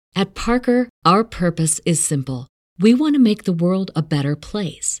At Parker, our purpose is simple. We want to make the world a better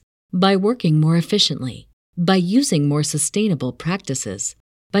place by working more efficiently, by using more sustainable practices,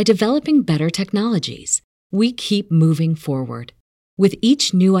 by developing better technologies. We keep moving forward. With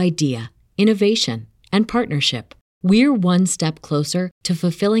each new idea, innovation, and partnership, we're one step closer to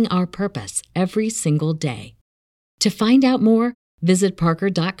fulfilling our purpose every single day. To find out more, visit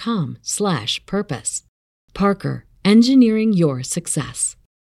parker.com/purpose. Parker, engineering your success.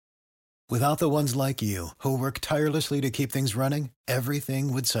 Without the ones like you, who work tirelessly to keep things running,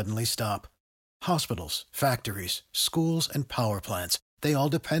 everything would suddenly stop. Hospitals, factories, schools, and power plants, they all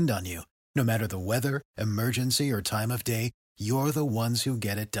depend on you. No matter the weather, emergency, or time of day, you're the ones who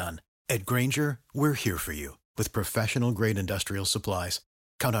get it done. At Grainger, we're here for you with professional-grade industrial supplies.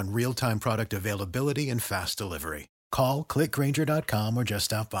 Count on real-time product availability and fast delivery. Call, click Grainger.com, or just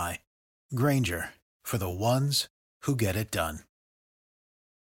stop by. Grainger, for the ones who get it done.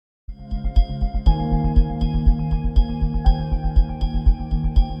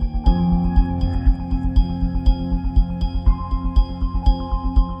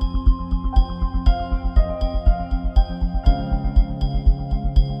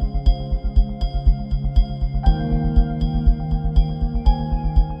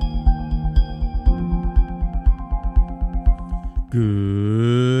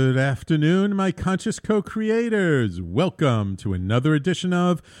 Good afternoon, my conscious co-creators. Welcome to another edition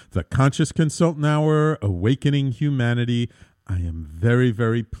of the Conscious Consultant Hour, Awakening Humanity. I am very,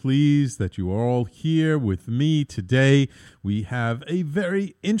 very pleased that you are all here with me today. We have a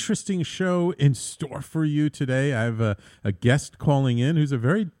very interesting show in store for you today. I have a guest calling in who's a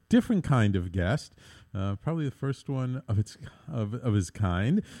very different kind of guest. Probably the first one of his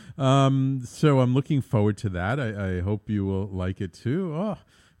kind. So I'm looking forward to that. I hope you will like it too. Oh,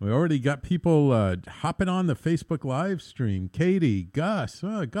 we already got people hopping on the Facebook live stream. Katie, Gus.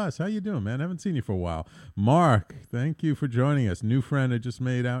 Gus, how you doing, man? I haven't seen you for a while. Mark, thank you for joining us. New friend I just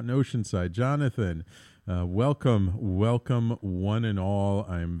made out in Oceanside. Jonathan, welcome one and all.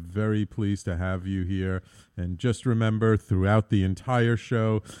 I'm very pleased to have you here. And just remember, throughout the entire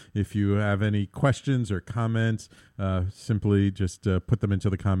show, if you have any questions or comments, simply just put them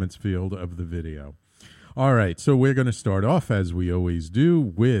into the comments field of the video. All right, so we're going to start off, as we always do,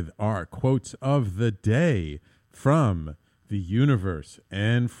 with our quotes of the day from the universe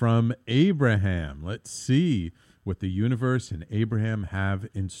and from Abraham. Let's see what the universe and Abraham have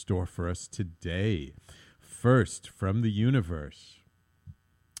in store for us today. First, from the universe.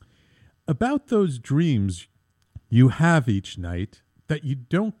 About those dreams you have each night that you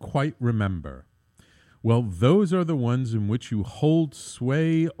don't quite remember. Well, those are the ones in which you hold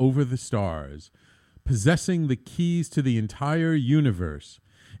sway over the stars, possessing the keys to the entire universe,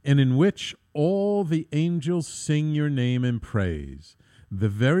 and in which all the angels sing your name in praise, the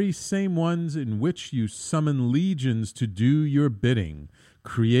very same ones in which you summon legions to do your bidding,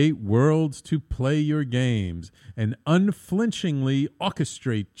 create worlds to play your games, and unflinchingly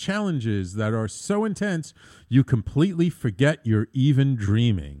orchestrate challenges that are so intense you completely forget you're even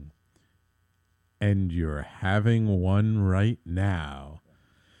dreaming. And you're having one right now.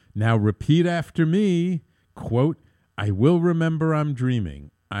 Now repeat after me, quote, I will remember I'm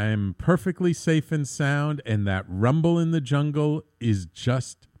dreaming. I am perfectly safe and sound, and that rumble in the jungle is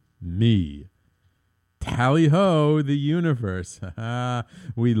just me. Tally-ho, the universe.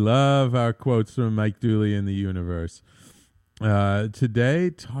 We love our quotes from Mike Dooley in the universe. Today,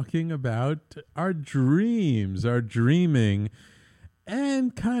 talking about our dreams, our dreaming,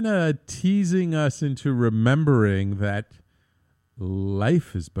 and kind of teasing us into remembering that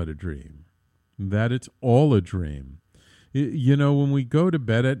life is but a dream, that it's all a dream. You know, when we go to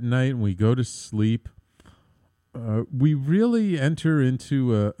bed at night and we go to sleep, we really enter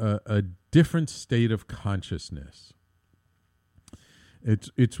into a different state of consciousness.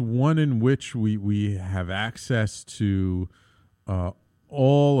 It's one in which we have access to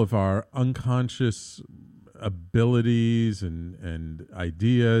all of our unconscious abilities and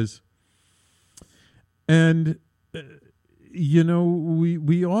ideas. And you know,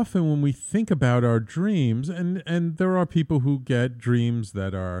 we often, when we think about our dreams, and there are people who get dreams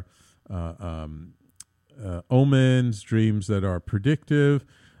that are omens, dreams that are predictive,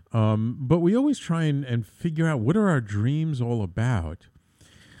 but we always try and figure out, what are our dreams all about?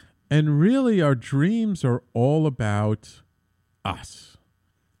 And really, our dreams are all about us.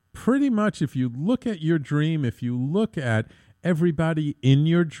 Pretty much, if you look at your dream, if you look at everybody in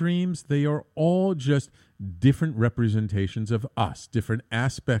your dreams, they are all just different representations of us, different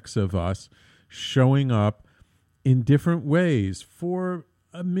aspects of us showing up in different ways for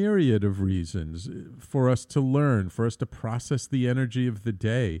a myriad of reasons for us to learn, for us to process the energy of the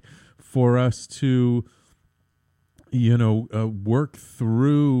day, for us to, work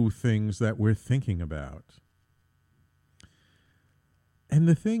through things that we're thinking about. And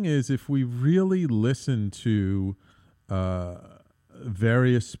the thing is, if we really listen to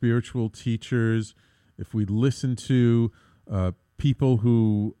various spiritual teachers, if we listen to people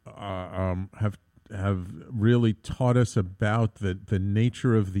who have really taught us about the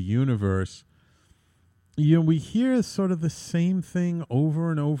nature of the universe, we hear sort of the same thing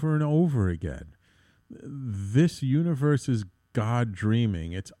over and over and over again. This universe is God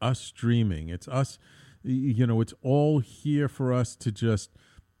dreaming. It's us dreaming. It's us, it's all here for us to just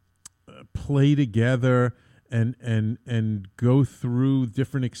play together and go through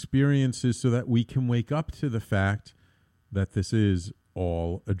different experiences so that we can wake up to the fact that this is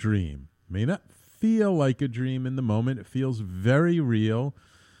all a dream. It may not feel like a dream in the moment. It feels very real,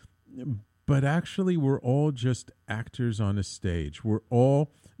 but actually we're all just actors on a stage. We're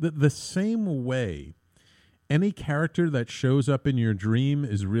all the same way. Any character that shows up in your dream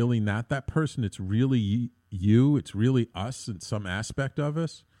is really not that person. It's really you. It's really us in some aspect of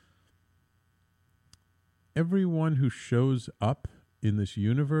us. Everyone who shows up in this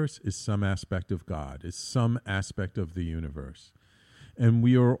universe is some aspect of God, is some aspect of the universe. And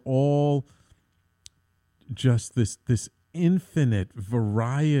we are all just this infinite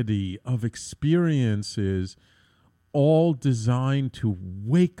variety of experiences, all designed to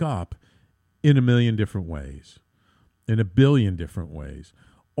wake up in a million different ways, in a billion different ways,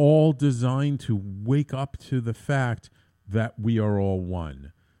 all designed to wake up to the fact that we are all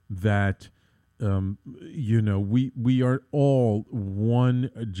one, that we are all one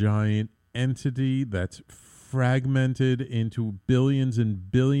giant entity that's fragmented into billions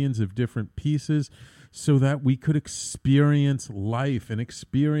and billions of different pieces so that we could experience life in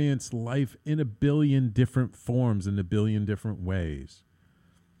a billion different forms, in a billion different ways.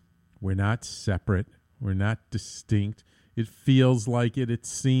 We're not separate. We're not distinct. It feels like it. It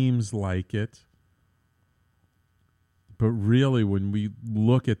seems like it. But really, when we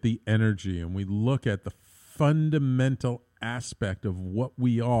look at the energy and we look at the fundamental aspect of what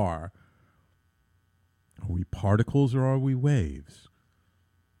we are we particles or are we waves?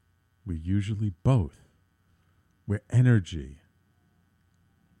 We're usually both. We're energy.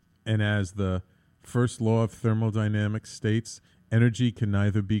 And as the first law of thermodynamics states, energy can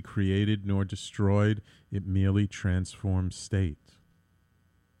neither be created nor destroyed. It merely transforms state.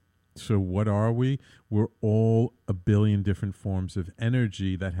 So what are we? We're all a billion different forms of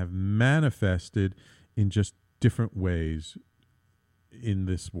energy that have manifested in just different ways in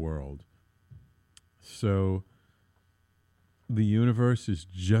this world. So the universe is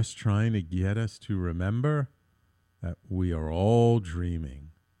just trying to get us to remember that we are all dreaming,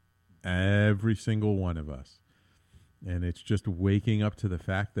 every single one of us. And it's just waking up to the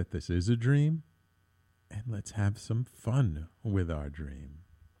fact that this is a dream, and let's have some fun with our dream.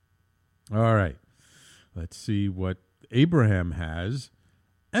 All right, let's see what Abraham has.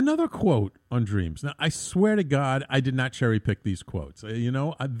 Another quote on dreams. Now, I swear to God, I did not cherry pick these quotes.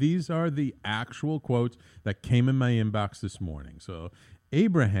 These are the actual quotes that came in my inbox this morning. So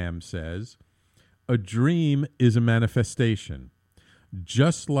Abraham says, a dream is a manifestation,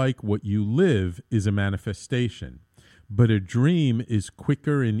 just like what you live is a manifestation. But a dream is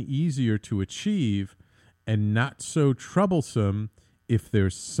quicker and easier to achieve and not so troublesome if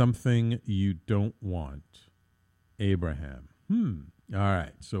there's something you don't want. Abraham. All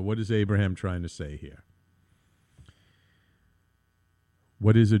right, so what is Abraham trying to say here?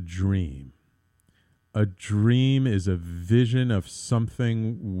 What is a dream? A dream is a vision of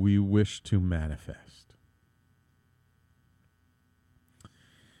something we wish to manifest.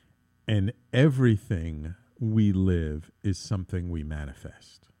 And everything we live is something we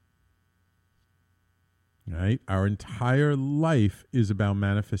manifest. Right? Our entire life is about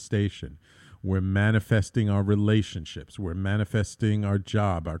manifestation. We're manifesting our relationships. We're manifesting our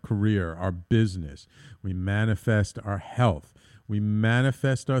job, our career, our business. We manifest our health. We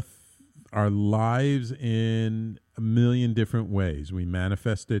manifest our lives in a million different ways. We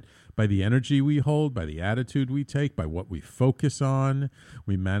manifest it by the energy we hold, by the attitude we take, by what we focus on.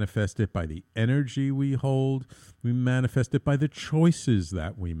 We manifest it by the energy we hold. We manifest it by the choices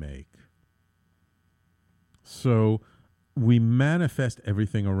that we make. So we manifest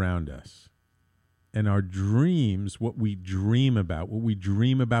everything around us. And our dreams, what we dream about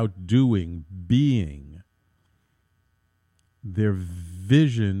doing, being, they're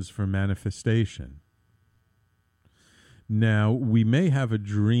visions for manifestation. Now, we may have a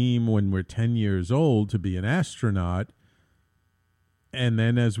dream when we're 10 years old to be an astronaut, And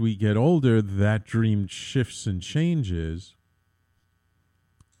then as we get older, that dream shifts and changes.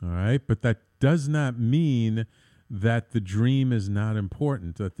 All right. But that does not mean that the dream is not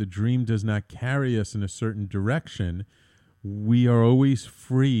important, that the dream does not carry us in a certain direction. We are always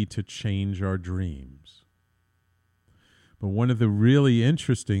free to change our dreams. But one of the really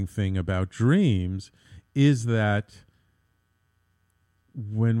interesting thing about dreams is that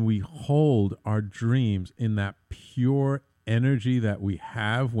when we hold our dreams in that pure energy that we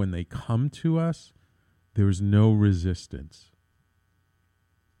have when they come to us, there is no resistance.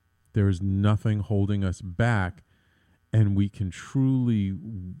 There is nothing holding us back, and we can truly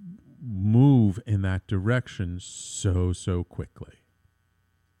move in that direction so quickly.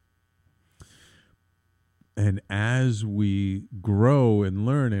 And as we grow and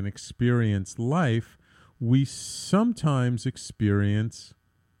learn and experience life, we sometimes experience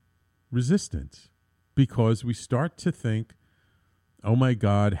resistance because we start to think, oh my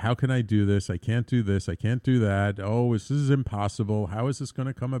God, how can I do this? I can't do this. I can't do that. Oh, this is impossible. How is this going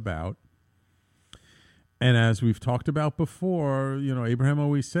to come about? And as we've talked about before, Abraham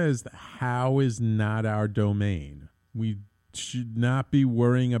always says that how is not our domain. We should not be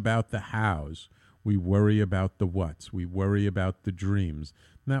worrying about the hows. We worry about the whats. We worry about the dreams.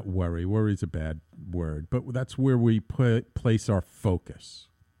 Not worry. Worry is a bad word, but that's where we place our focus.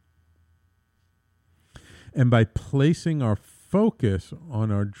 And by placing our focus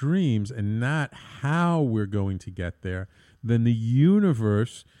on our dreams and not how we're going to get there, then the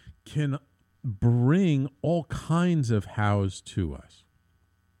universe can bring all kinds of hows to us.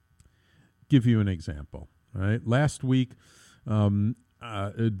 Give you an example. Right? Last week, the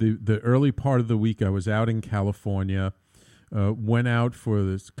early part of the week, I was out in California, went out for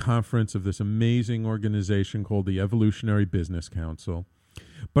this conference of this amazing organization called the Evolutionary Business Council.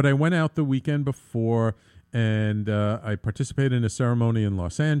 But I went out the weekend before, and I participated in a ceremony in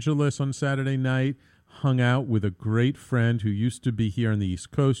Los Angeles on Saturday night, hung out with a great friend who used to be here on the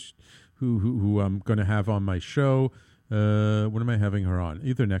East Coast, who I'm going to have on my show. When am I having her on?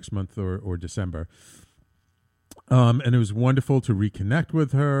 Either next month or December. And it was wonderful to reconnect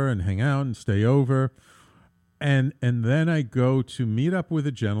with her and hang out and stay over. And then I go to meet up with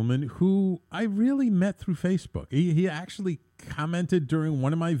a gentleman who I really met through Facebook. He actually commented during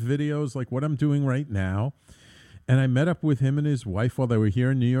one of my videos, like what I'm doing right now. And I met up with him and his wife while they were here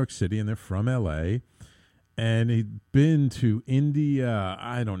in New York City, and they're from LA. And he'd been to India,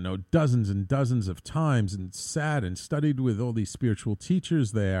 I don't know, dozens and dozens of times, and sat and studied with all these spiritual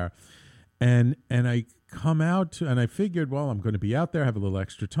teachers there. And I come out, and I figured, well, I'm going to be out there, have a little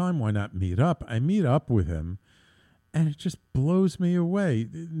extra time. Why not meet up? I meet up with him, and it just blows me away.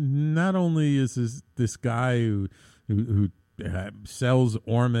 Not only is this guy who sells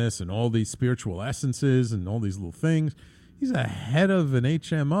Ormus and all these spiritual essences and all these little things, he's a head of an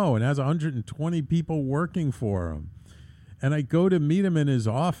HMO and has 120 people working for him. And I go to meet him in his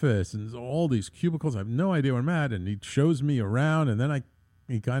office, and there's all these cubicles. I have no idea where I'm at, and he shows me around, and then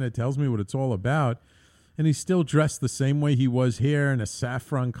he kind of tells me what it's all about. And he's still dressed the same way he was here, in a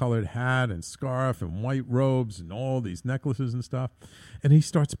saffron-colored hat and scarf and white robes and all these necklaces and stuff. And he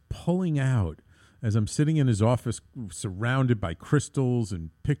starts pulling out, as I'm sitting in his office surrounded by crystals and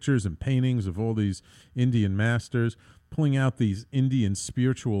pictures and paintings of all these Indian masters, pulling out these Indian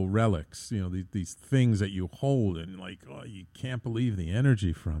spiritual relics, these things that you hold and you can't believe the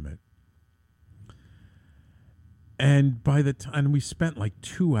energy from it. And by the time we spent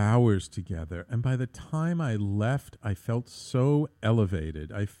 2 hours together, and by the time I left, I felt so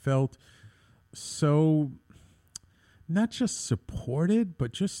elevated. I felt so not just supported,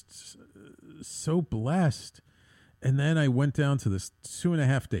 but just so blessed. And then I went down to this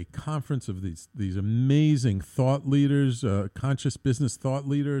 2.5-day conference of these amazing thought leaders, conscious business thought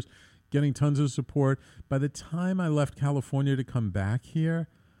leaders, getting tons of support. By the time I left California to come back here,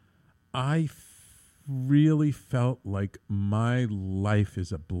 I really felt like my life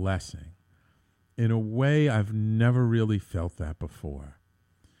is a blessing in a way I've never really felt that before.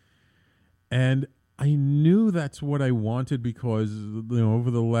 And I knew that's what I wanted because,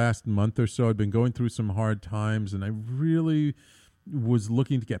 over the last month or so, I'd been going through some hard times, and I really was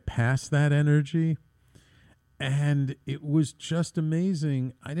looking to get past that energy. And it was just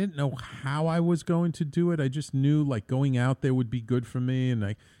amazing. I didn't know how I was going to do it. I just knew going out there would be good for me, and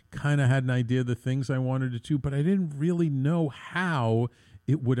I kind of had an idea of the things I wanted to do, but I didn't really know how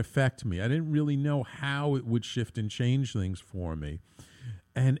it would affect me. I didn't really know how it would shift and change things for me.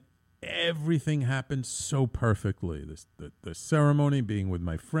 And everything happened so perfectly. The ceremony, being with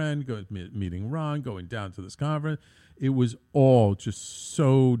my friend, meeting Ron, going down to this conference, it was all just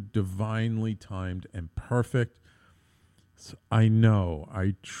so divinely timed and perfect. I know,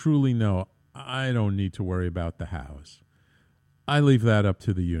 I truly know, I don't need to worry about the hows. I leave that up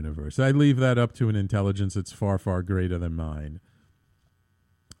to the universe. I leave that up to an intelligence that's far, far greater than mine.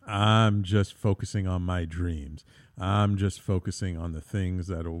 I'm just focusing on my dreams. I'm just focusing on the things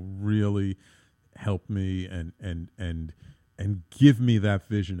that will really help me and give me that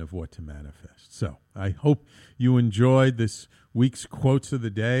vision of what to manifest. So I hope you enjoyed this week's Quotes of the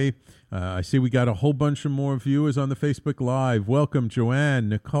Day. I see we got a whole bunch of more viewers on the Facebook Live. Welcome, Joanne,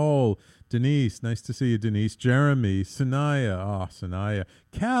 Nicole, Denise. Nice to see you, Denise. Jeremy, Sanaya. Oh, Sanaya.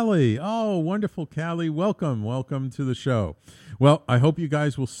 Callie. Oh, wonderful, Callie. Welcome to the show. Well, I hope you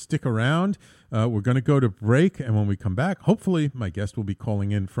guys will stick around. We're going to go to break, and when we come back, hopefully my guest will be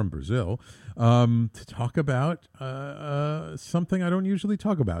calling in from Brazil to talk about something I don't usually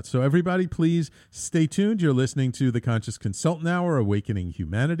talk about. So everybody, please stay tuned. You're listening to the Conscious Consultant Hour, Awakening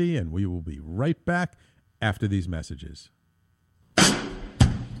Humanity, and we will be right back after these messages.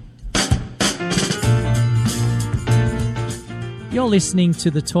 You're listening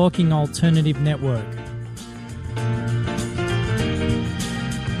to the Talking Alternative Network.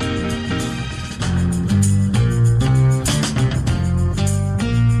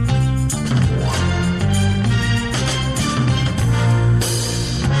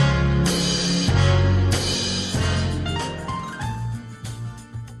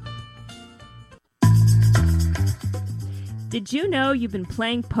 Did you know you've been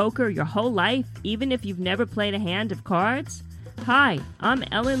playing poker your whole life, even if you've never played a hand of cards? Hi, I'm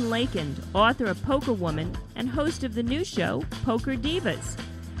Ellen Lakend, author of Poker Woman and host of the new show, Poker Divas.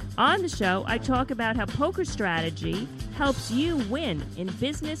 On the show, I talk about how poker strategy helps you win in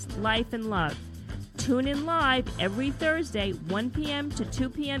business, life, and love. Tune in live every Thursday, 1 p.m. to 2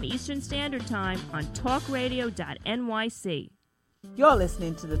 p.m. Eastern Standard Time on talkradio.nyc. You're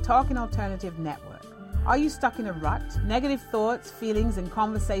listening to the Talking Alternative Network. Are you stuck in a rut? Negative thoughts, feelings, and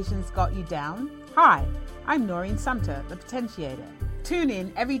conversations got you down? Hi, I'm Noreen Sumter, the Potentiator. Tune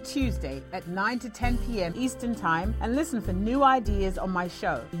in every Tuesday at 9 to 10 p.m. Eastern Time and listen for new ideas on my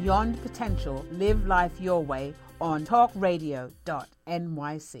show, Beyond Potential, Live Life Your Way, on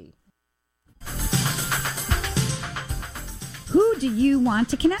talkradio.nyc. Who do you want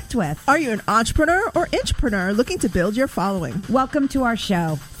to connect with? Are you an entrepreneur or intrapreneur looking to build your following? Welcome to our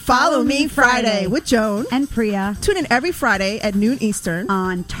show. Follow Me Friday with Joan and Priya. Tune in every Friday at noon Eastern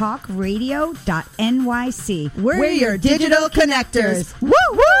on talkradio.nyc. We're your digital connectors. Woo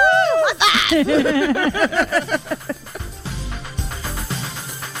woo!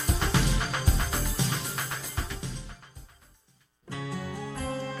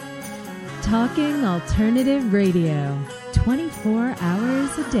 Talking Alternative Radio, 24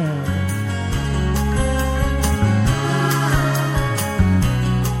 hours a day.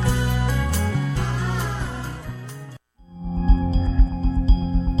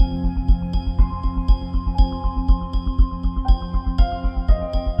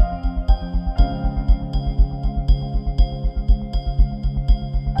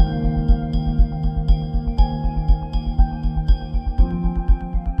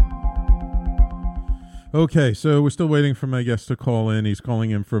 Okay, so we're still waiting for my guest to call in. He's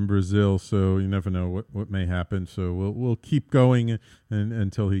calling in from Brazil, so you never know what may happen. So we'll keep going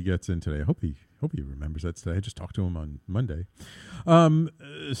until he gets in today. I hope he remembers that today. I just talked to him on Monday.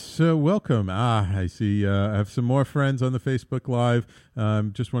 So welcome. I see I have some more friends on the Facebook Live.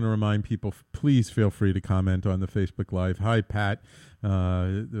 Just want to remind people, please feel free to comment on the Facebook Live. Hi, Pat,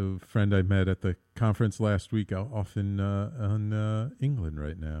 the friend I met at the conference last week, off in England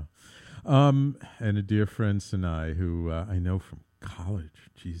right now. And a dear friend, Sinai, who I know from college.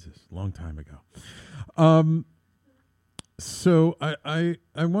 Jesus, long time ago. So I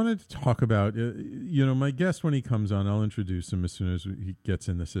wanted to talk about, my guest when he comes on, I'll introduce him as soon as he gets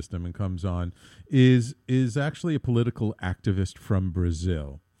in the system and comes on, is actually a political activist from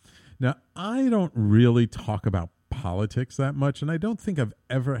Brazil. Now, I don't really talk about politics that much, and I don't think I've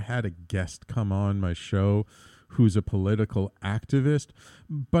ever had a guest come on my show who's a political activist,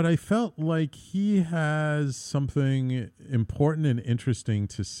 but I felt like he has something important and interesting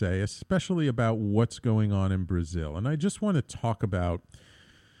to say, especially about what's going on in Brazil. And I just want to talk about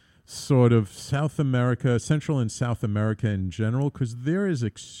sort of South America, Central and South America in general, because there is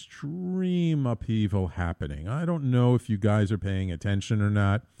extreme upheaval happening. I don't know if you guys are paying attention or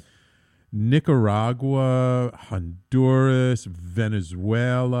not. Nicaragua, Honduras,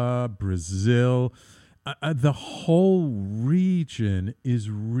 Venezuela, Brazil, the whole region is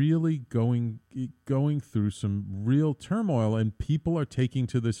really going through some real turmoil, and people are taking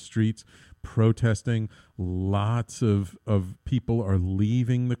to the streets protesting. Lots of people are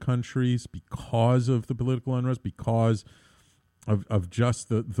leaving the countries because of the political unrest, because of just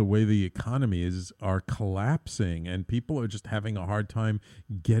the way the economy are collapsing, and people are just having a hard time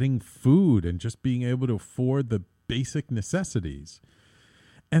getting food and just being able to afford the basic necessities.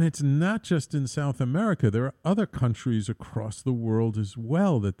 And it's not just in South America. There are other countries across the world as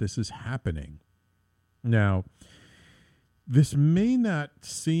well that this is happening. Now, this may not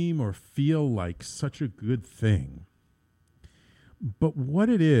seem or feel like such a good thing, but what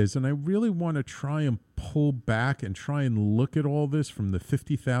it is, and I really want to try and pull back and try and look at all this from the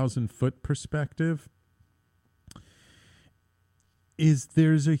 50,000-foot perspective, is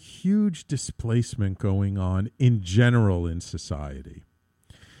there's a huge displacement going on in general in society.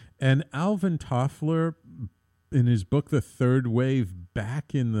 And Alvin Toffler, in his book, The Third Wave,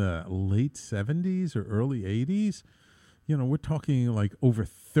 back in the late 70s or early 80s, we're talking like over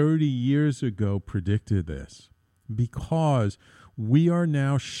 30 years ago, predicted this, because we are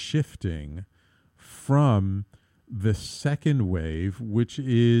now shifting from the second wave, which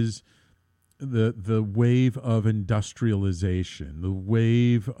is the wave of industrialization, the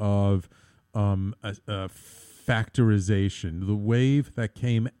wave of factorization, the wave that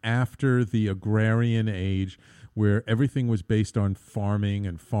came after the agrarian age, where everything was based on farming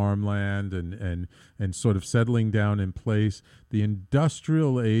and farmland and sort of settling down in place. The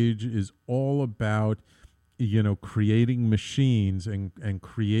industrial age is all about creating machines and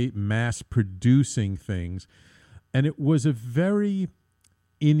create mass producing things. And it was a very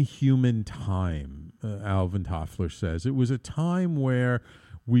inhuman time, Alvin Toffler says. It was a time where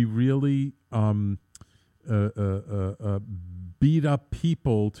we really beat up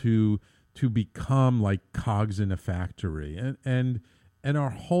people to become like cogs in a factory. And our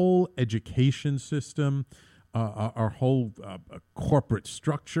whole education system, our whole corporate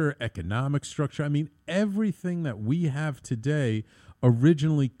structure, economic structure, I mean, everything that we have today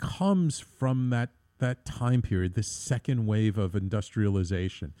originally comes from that time period, the second wave of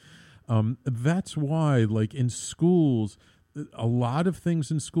industrialization. That's why, like in schools, a lot of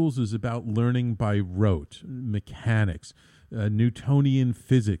things in schools is about learning by rote, mechanics, Newtonian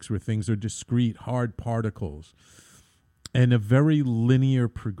physics, where things are discrete, hard particles, and a very linear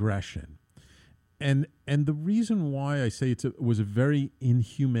progression. And the reason why I say it was a very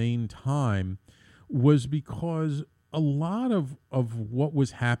inhumane time was because a lot of what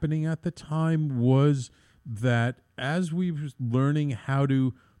was happening at the time was that as we were learning how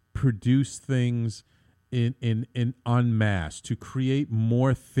to produce things in en masse, to create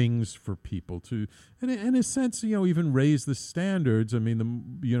more things for people, to in a sense, even raise the standards. I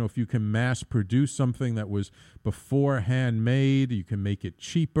mean, if you can mass produce something that was beforehand made, you can make it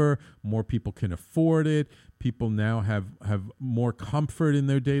cheaper, more people can afford it, people now have more comfort in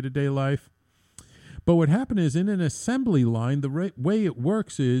their day-to-day life. But what happened is, in an assembly line, the way it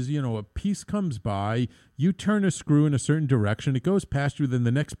works is, a piece comes by, you turn a screw in a certain direction, it goes past you, then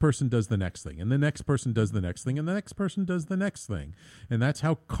the next person does the next thing, and the next person does the next thing, and the next person does the next thing. And that's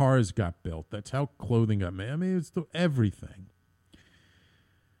how cars got built. That's how clothing got made. I mean, it's everything.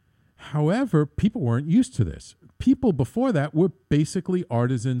 However, people weren't used to this. People before that were basically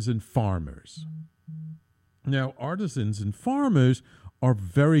artisans and farmers. Now, artisans and farmers are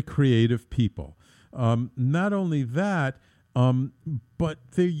very creative people. Not only that, but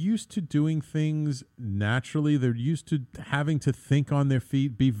they're used to doing things naturally. They're used to having to think on their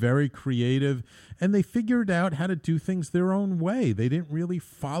feet, be very creative, and they figured out how to do things their own way. They didn't really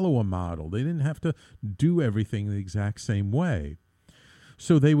follow a model. They didn't have to do everything the exact same way.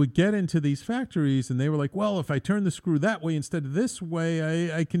 So they would get into these factories and they were like, well, if I turn the screw that way instead of this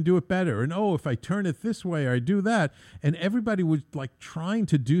way, I can do it better. And if I turn it this way, I do that. And everybody was like trying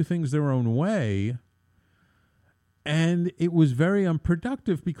to do things their own way. And it was very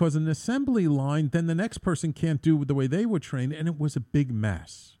unproductive because an assembly line, then the next person can't do the way they were trained. And it was a big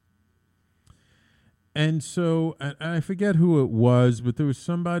mess. And so, and I forget who it was, but there was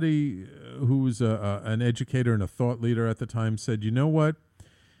somebody who was an educator and a thought leader at the time said, you know what?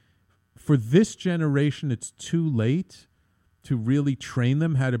 For this generation, it's too late to really train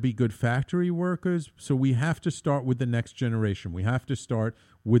them how to be good factory workers. So we have to start with the next generation. We have to start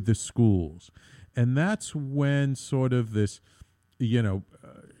with the schools. And that's when sort of this,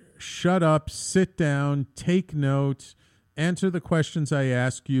 shut up, sit down, take notes, answer the questions I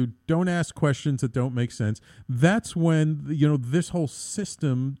ask you. Don't ask questions that don't make sense. That's when, this whole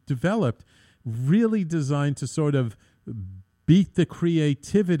system developed, really designed to sort of beat the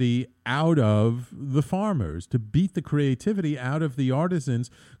creativity out of the farmers, to beat the creativity out of the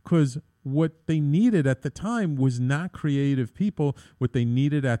artisans, because what they needed at the time was not creative people. What they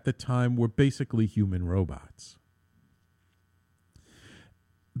needed at the time were basically human robots.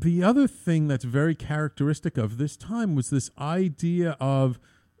 the other thing that's very characteristic of this time was this idea of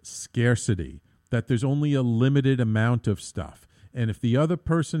scarcity, that there's only a limited amount of stuff. And if the other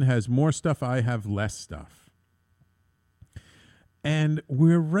person has more stuff, I have less stuff. And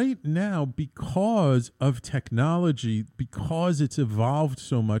we're right now, because of technology, because it's evolved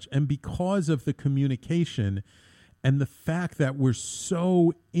so much, and because of the communication and the fact that we're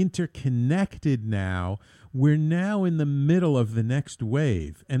so interconnected now, we're now in the middle of the next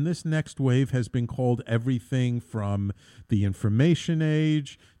wave. And this next wave has been called everything from the information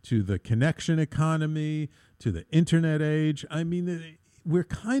age to the connection economy to the internet age. I mean, we're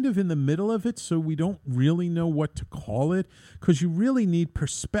kind of in the middle of it, so we don't really know what to call it, because you really need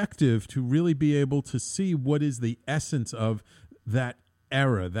perspective to really be able to see what is the essence of that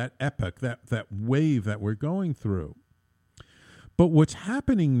era, that epoch, that wave that we're going through. But what's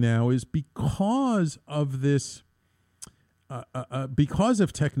happening now is because of this, because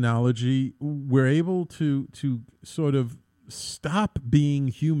of technology, we're able to sort of stop being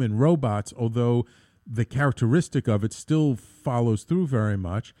human robots, although the characteristic of it still follows through very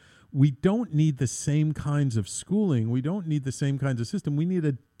much. We don't need the same kinds of schooling. We don't need the same kinds of system. We need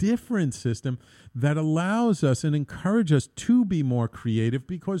a different system that allows us and encourages us to be more creative,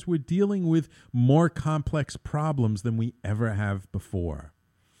 because we're dealing with more complex problems than we ever have before.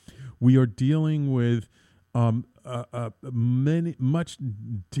 We are dealing with much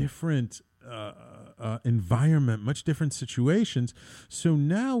different environment, much different situations. So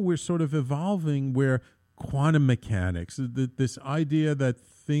now we're sort of evolving where quantum mechanics, this idea that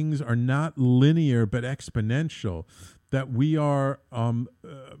things are not linear but exponential, that we are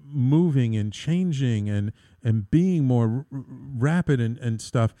moving and changing and being more rapid and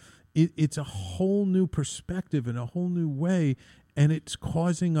stuff. It's a whole new perspective and a whole new way, and it's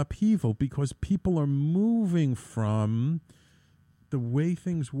causing upheaval because people are moving from the way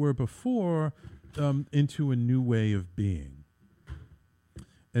things were before into a new way of being.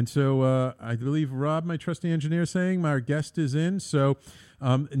 And so I believe Rob, my trusty engineer, is saying our guest is in. So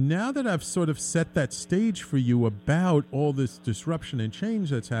now that I've sort of set that stage for you about all this disruption and change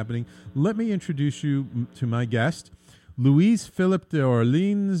that's happening, let me introduce you to my guest, Luiz Philippe de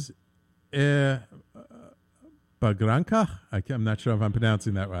Orleans Bagranca. I'm not sure if I'm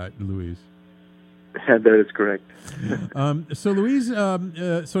pronouncing that right, Luiz. That is correct. So Luiz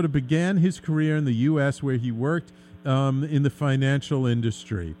sort of began his career in the U.S., where he worked in the financial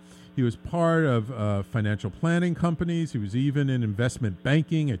industry. He was part of financial planning companies. He was even in investment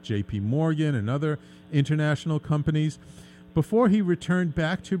banking at J.P. Morgan and other international companies before he returned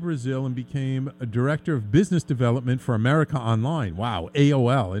back to Brazil and became a director of business development for America Online. Wow,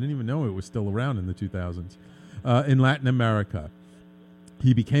 AOL. I didn't even know it was still around in the 2000s in Latin America.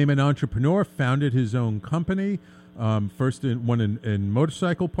 He became an entrepreneur, founded his own company, first in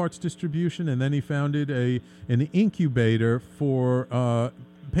motorcycle parts distribution, and then he founded an incubator for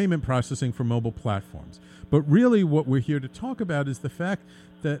payment processing for mobile platforms. But really what we're here to talk about is the fact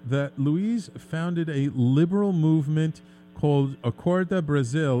that Luiz founded a liberal movement called Acorda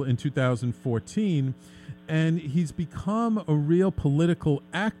Brazil in 2014, and he's become a real political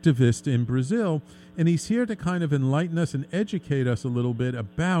activist in Brazil, and he's here to kind of enlighten us and educate us a little bit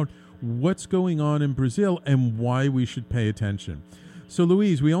about what's going on in Brazil and why we should pay attention. So,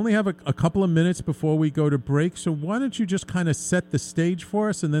 Luiz, we only have a couple of minutes before we go to break, so why don't you just kind of set the stage for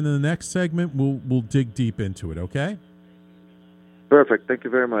us, and then in the next segment, we'll dig deep into it, okay? Perfect. Thank you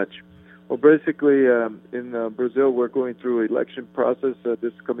very much. Well, basically, in Brazil, we're going through an election process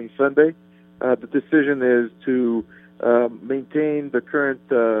this coming Sunday. The decision is to maintain the current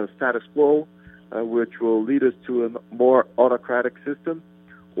status quo, which will lead us to a more autocratic system,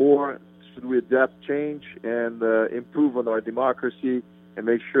 or should we adapt change and improve on our democracy and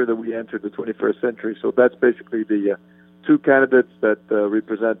make sure that we enter the 21st century? So that's basically the two candidates that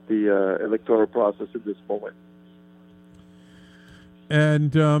represent the electoral process at this moment.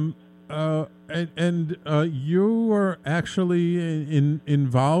 And you were actually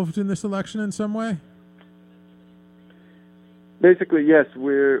involved in this election in some way? Basically, yes.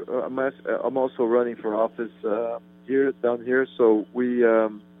 I'm also running for office down here. So we are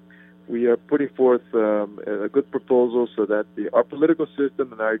putting forth a good proposal so that our political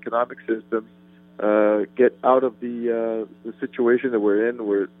system and our economic system get out of the situation that we're in.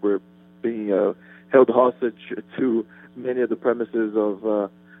 We're being held hostage to many of the premises of a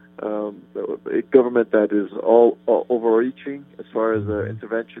government that is all overreaching as far as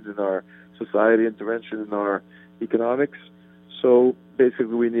intervention in our society, intervention in our economics. So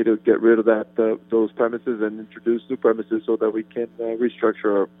basically, we need to get rid of those premises and introduce new premises so that we can restructure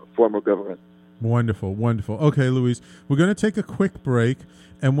our form of government. Wonderful, wonderful. Okay, Luiz, we're going to take a quick break,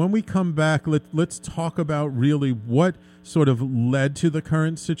 and when we come back, let's talk about really what sort of led to the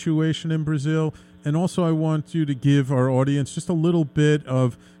current situation in Brazil, and also I want you to give our audience just a little bit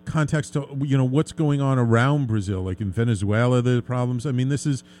of context to what's going on around Brazil, like in Venezuela, the problems. I mean, this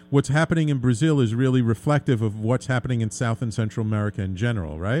is what's happening in Brazil is really reflective of what's happening in South and Central America in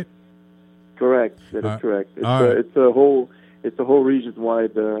general, right? Correct. That is correct. It's a whole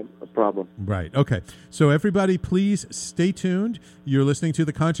region-wide problem. Right. Okay. So everybody, please stay tuned. You're listening to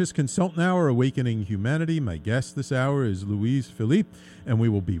the Conscious Consultant Hour, Awakening Humanity. My guest this hour is Luiz Philippe, and we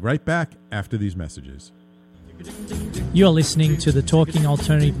will be right back after these messages. You're listening to the Talking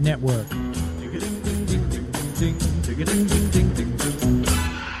Alternative Network.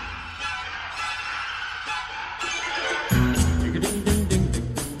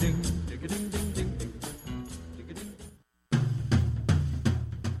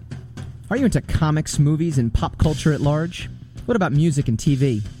 Are you into comics, movies, and pop culture at large? What about music and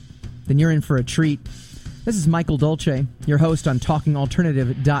TV? Then you're in for a treat. This is Michael Dolce, your host on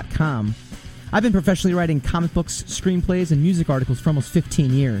TalkingAlternative.com. I've been professionally writing comic books, screenplays, and music articles for almost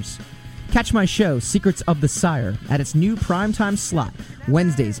 15 years. Catch my show, Secrets of the Sire, at its new primetime slot,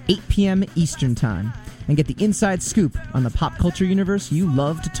 Wednesdays, 8 p.m. Eastern Time, and get the inside scoop on the pop culture universe you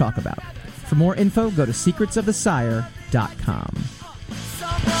love to talk about. For more info, go to secretsofthesire.com.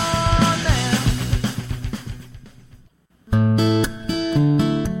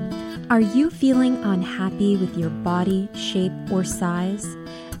 Are you feeling unhappy with your body, shape, or size?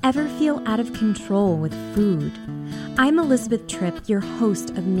 Ever feel out of control with food? I'm Elizabeth Tripp, your host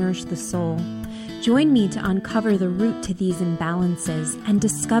of Nourish the Soul. Join me to uncover the root to these imbalances and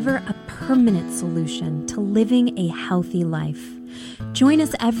discover a permanent solution to living a healthy life. Join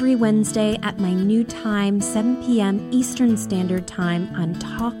us every Wednesday at my new time, 7 p.m. Eastern Standard Time on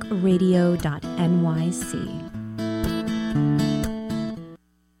talkradio.nyc.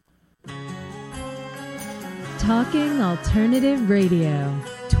 Talking Alternative Radio,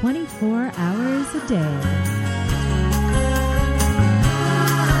 24 hours a day.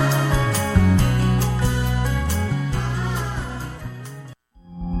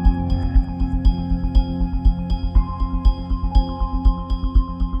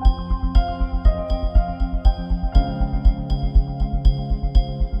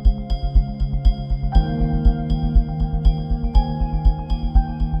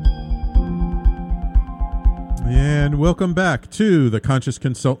 Welcome back to the Conscious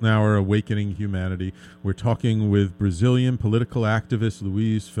Consultant Hour, Awakening Humanity. We're talking with Brazilian political activist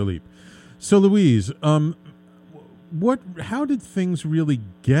Luiz Philippe. So, Luiz, how did things really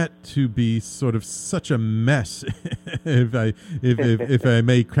get to be sort of such a mess, if I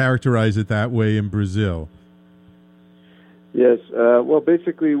may characterize it that way, in Brazil? Yes. Well,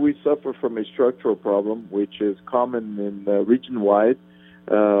 basically, we suffer from a structural problem, which is common in region-wide.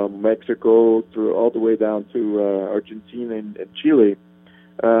 Mexico through all the way down to Argentina and Chile,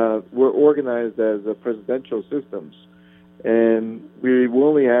 we're organized as presidential systems, and we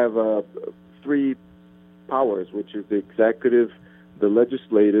only have three powers, which is the executive, the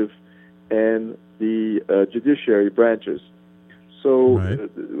legislative, and the judiciary branches. So,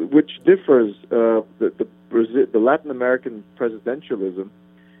 which differs, the Latin American presidentialism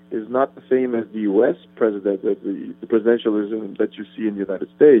is not the same as the U.S. president, the presidentialism that you see in the United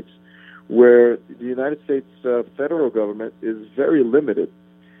States, where the United States federal government is very limited.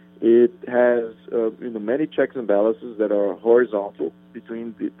 It has many checks and balances that are horizontal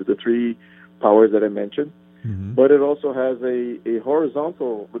between the three powers that I mentioned, but it also has a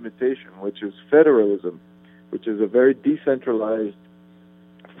horizontal limitation, which is federalism, which is a very decentralized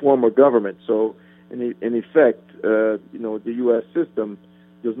form of government. So, in effect, the U.S. system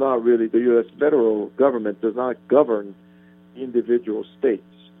does not really, the U.S. federal government does not govern individual states.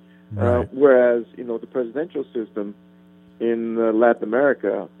 Right. Whereas, the presidential system in Latin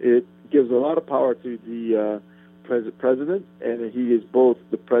America, it gives a lot of power to the president, and he is both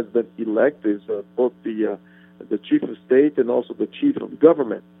the president-elect, is both the chief of state and also the chief of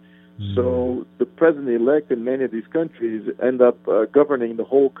government. So the president-elect in many of these countries end up governing the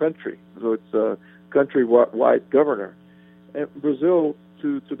whole country. So it's a country-wide governor. And Brazil,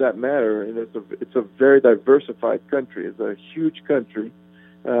 to that matter, and it's a very diversified country. It's a huge country.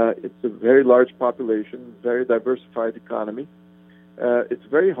 It's a very large population, very diversified economy. It's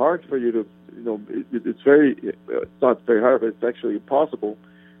very hard for you to, it's not very hard, but it's actually impossible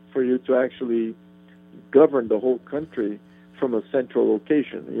for you to actually govern the whole country from a central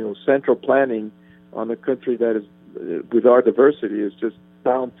location. Central planning on a country that is, with our diversity, is just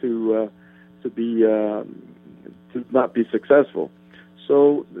bound to not be successful.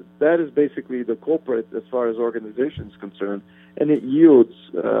 So that is basically the culprit as far as organization is concerned, and it yields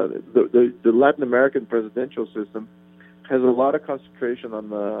the Latin American presidential system has a lot of concentration on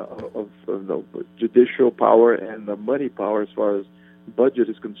the judicial power and the money power as far as budget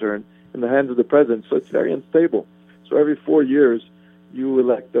is concerned in the hands of the president. So it's very unstable. So every 4 years, you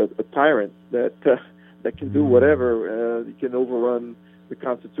elect a tyrant that can do whatever. He can overrun the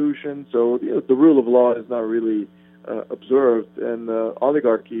Constitution. So the rule of law is not really observed, and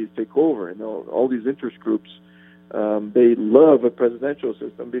oligarchies take over. All these interest groups, they love a presidential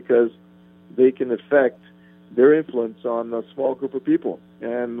system because they can affect their influence on a small group of people,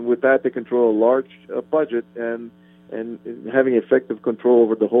 and with that, they control a large budget and having effective control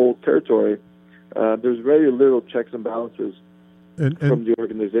over the whole territory. There's very little checks and balances from the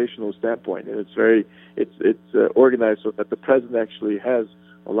organizational standpoint, and it's organized so that the president actually has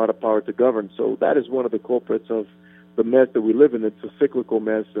a lot of power to govern. So that is one of the culprits of the mess that we live in. It's a cyclical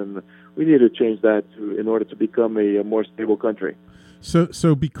mess, and we need to change that in order to become a more stable country.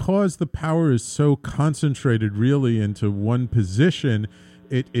 So because the power is so concentrated really into one position,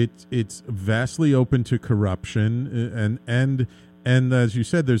 it's vastly open to corruption, and as you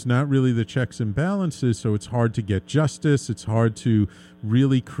said, there's not really the checks and balances, so it's hard to get justice. It's hard to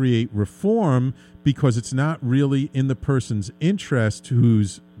really create reform because it's not really in the person's interest,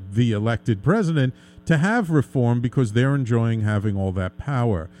 who's the elected president, to have reform because they're enjoying having all that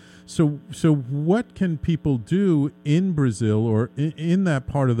power. So what can people do in Brazil or in that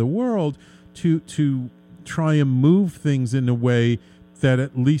part of the world to try and move things in a way that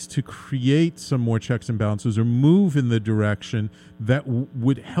at least to create some more checks and balances or move in the direction that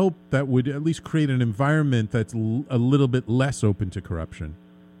would help, that would at least create an environment that's a little bit less open to corruption?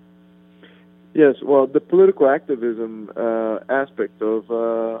 Yes, well, the political activism aspect of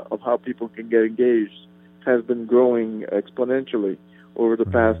how people can get engaged has been growing exponentially over the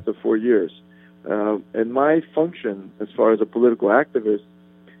past 4 years. And my function as far as a political activist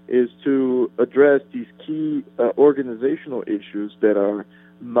is to address these key organizational issues that are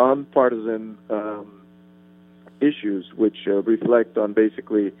nonpartisan issues, which reflect on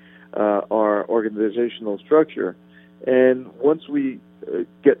basically our organizational structure. And once we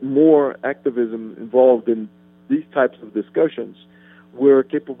get more activism involved in these types of discussions, we're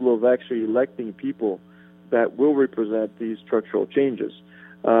capable of actually electing people that will represent these structural changes.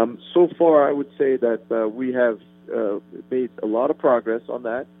 So far, I would say that we have made a lot of progress on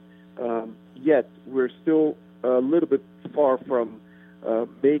that, yet we're still a little bit far from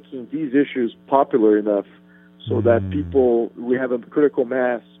making these issues popular enough so that we have a critical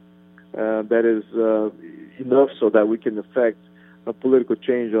mass that is enough so that we can affect a political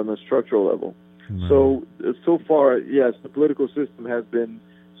change on a structural level. So far, yes, the political system has been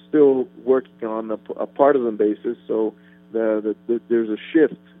still working on a partisan basis, so there's a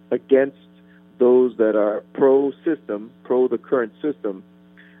shift against those that are pro-system, pro the current system,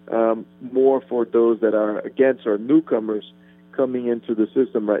 more for those that are against or newcomers coming into the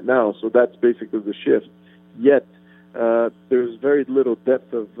system right now. So that's basically the shift. Yet, there's very little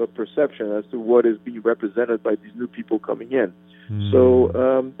depth of perception as to what is being represented by these new people coming in. So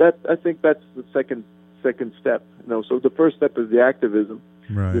I think that's the second step. So the first step is the activism.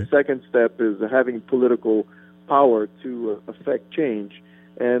 Right. The second step is having political power to affect change,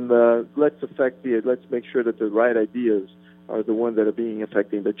 and let's make sure that the right ideas are the ones that are being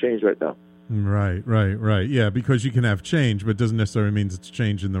affecting the change right now. Right. Yeah, because you can have change, but it doesn't necessarily mean it's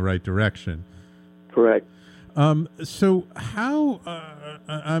change in the right direction. Correct. So how?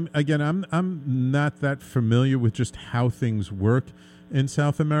 I'm not that familiar with just how things work in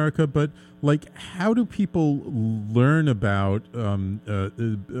South America, but how do people learn about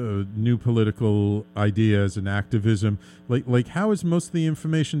new political ideas and activism? How is most of the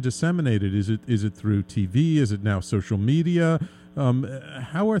information disseminated? Is it through TV? Is it now social media?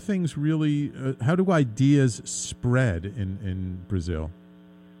 How are things really? How do ideas spread in Brazil?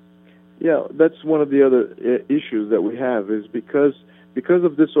 Yeah, that's one of the other issues that we have is because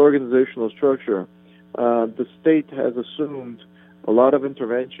of this organizational structure, the state has assumed a lot of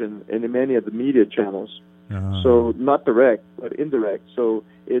intervention in many of the media channels. So not direct, but indirect. So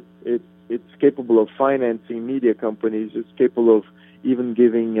it's capable of financing media companies. It's capable of even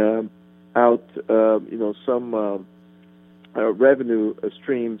giving out some revenue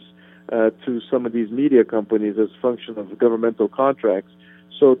streams to some of these media companies as a function of governmental contracts.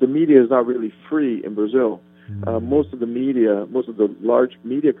 So the media is not really free in Brazil. Most of the large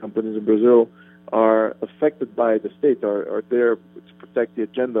media companies in Brazil are affected by the state, are there to protect the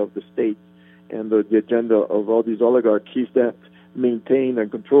agenda of the state and the agenda of all these oligarchies that maintain and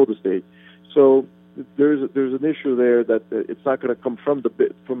control the state. So there's an issue there that it's not going to come from the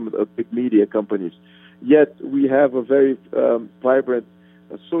big media companies. Yet we have a very vibrant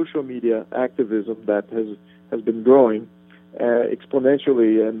social media activism that has been growing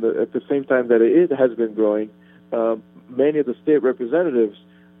exponentially, and at the same time that it has been growing, many of the state representatives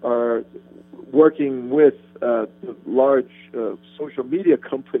are working with large social media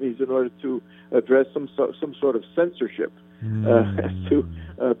companies in order to address some sort of censorship as to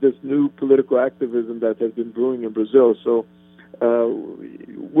this new political activism that has been brewing in Brazil. So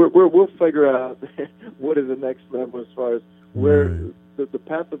we'll figure out what is the next level as far as where the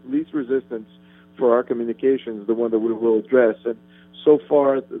path of least resistance for our communications, the one that we will address. And so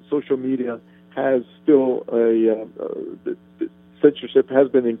far, social media has still censorship has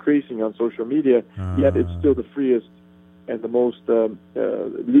been increasing on social media, yet it's still the freest and the most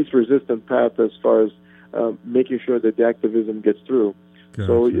least resistant path as far as making sure that the activism gets through. Gotcha.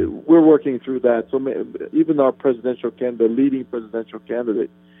 So we're working through that. So even our presidential candidate, leading presidential candidate,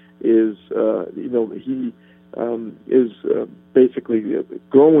 is he is basically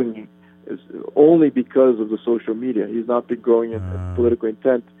growing only because of the social media. He's not been growing in political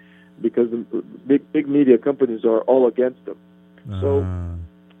intent because the big media companies are all against him. So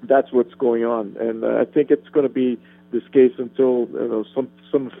that's what's going on, and I think it's going to be this case until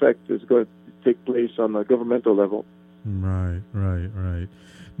some effect is going to take place on a governmental level. Right.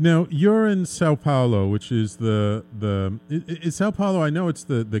 Now you're in Sao Paulo, which is is Sao Paulo? I know it's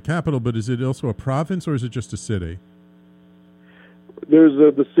the capital, but is it also a province or is it just a city? There's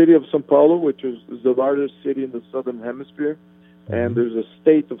the city of Sao Paulo, which is the largest city in the southern hemisphere, and there's a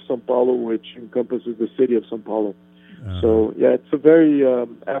state of Sao Paulo, which encompasses the city of Sao Paulo. So yeah, it's a very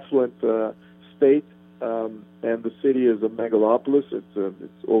affluent state, and the city is a megalopolis. It's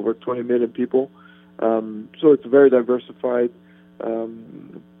over 20 million people, so it's a very diversified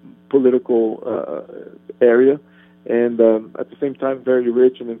political area, and at the same time very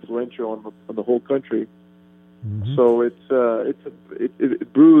rich and influential on the whole country. Mm-hmm. So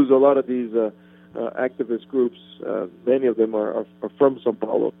it brews a lot of these activist groups. Many of them are from Sao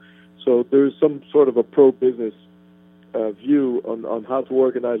Paulo, so there's some sort of a pro-business view on how to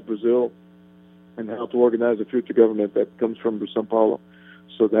organize Brazil and how to organize a future government that comes from Sao Paulo.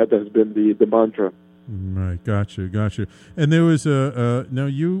 So that has been the mantra. Right, gotcha. And there was now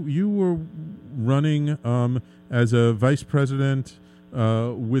you were running as a vice president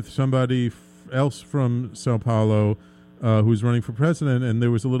with somebody else from Sao Paulo who's running for president, and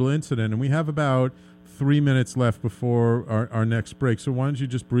there was a little incident, and we have about 3 minutes left before our next break. So why don't you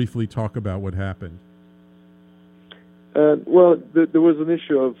just briefly talk about what happened? Well, there was an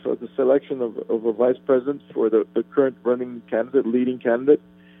issue of the selection of a vice president for the current running candidate, leading candidate,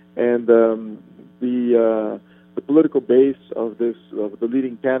 and the political base of the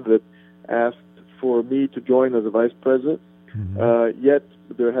leading candidate asked for me to join as a vice president. Mm-hmm. Yet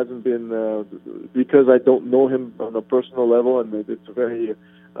there hasn't been because I don't know him on a personal level, and it's a very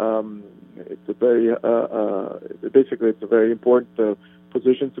important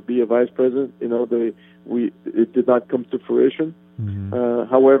position to be a vice president. It did not come to fruition. Mm-hmm.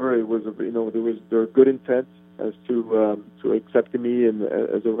 However, it was there were good intent as to accepting me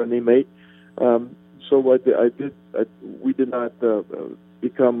as a running mate. So what we did not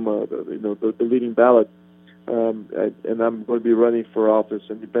become the leading ballot, and I'm going to be running for office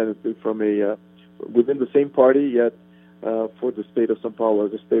independently from within the same party, yet for the state of Sao Paulo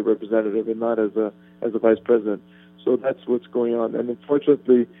as a state representative and not as a vice president. So that's what's going on. And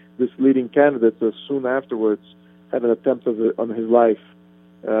unfortunately, this leading candidate soon afterwards had an attempt on his life,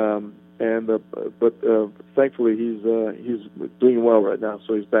 but thankfully he's doing well right now.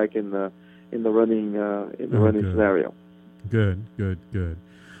 So he's back in the running running scenario. Good.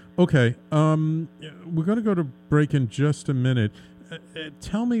 Okay, we're going to go to break in just a minute.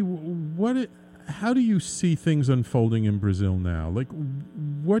 Tell me how do you see things unfolding in Brazil now? Like,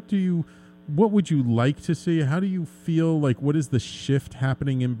 what would you like to see? How do you feel like what is the shift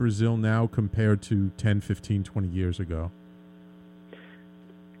happening in Brazil now compared to 10, 15, 20 years ago?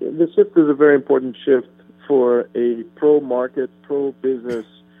 The shift is a very important shift for a pro-market, pro-business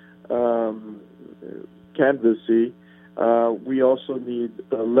candidacy. We also need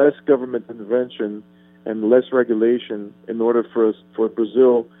less government intervention and less regulation in order for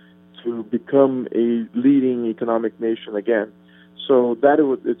Brazil to become a leading economic nation again. So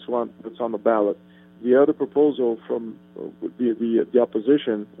it's on the ballot. The other proposal from the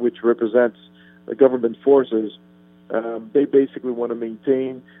opposition, which represents the government forces, they basically want to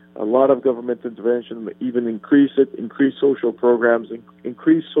maintain a lot of government intervention, even increase social programs,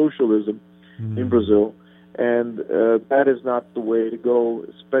 increase socialism in Brazil, And that is not the way to go,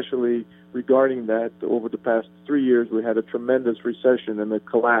 especially regarding that. Over the past 3 years, we had a tremendous recession and a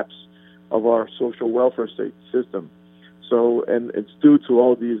collapse of our social welfare state system. So, and it's due to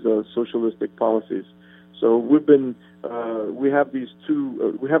all these socialistic policies. So we have these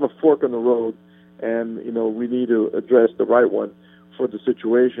two, we have a fork in the road, and, we need to address the right one for the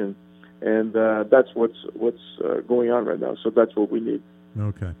situation. And that's what's going on right now. So that's what we need.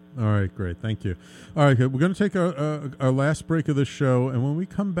 Okay. All right, great. Thank you. All right, we're going to take our last break of the show, and when we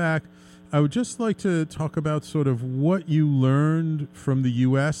come back, I would just like to talk about sort of what you learned from the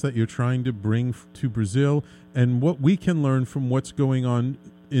U.S. that you're trying to bring to Brazil, and what we can learn from what's going on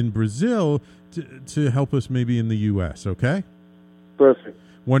in Brazil to help us maybe in the U.S., okay? Perfect.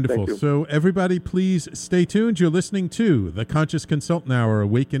 Wonderful. So everybody, please stay tuned. You're listening to The Conscious Consultant Hour,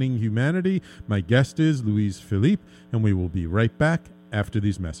 Awakening Humanity. My guest is Luiz Philippe, and we will be right back after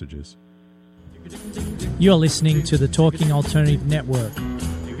these messages. You're listening to the Talking Alternative Network.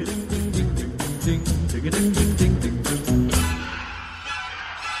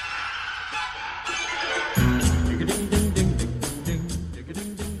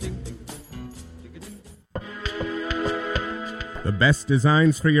 The best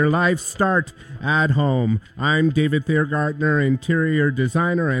designs for your life start at home. I'm David Thiergartner, interior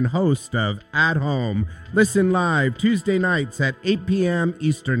designer and host of At Home. Listen live Tuesday nights at 8 p.m.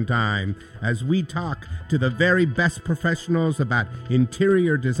 Eastern Time as we talk to the very best professionals about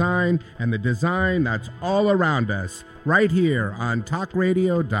interior design and the design that's all around us, right here on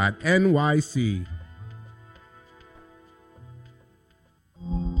talkradio.nyc.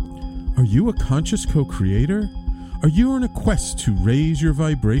 Are you a conscious co-creator? Are you on a quest to raise your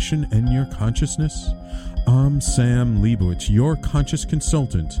vibration and your consciousness? I'm Sam Leibowitz, your conscious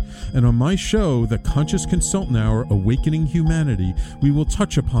consultant, and on my show, The Conscious Consultant Hour, Awakening Humanity, we will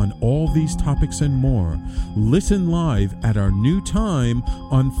touch upon all these topics and more. Listen live at our new time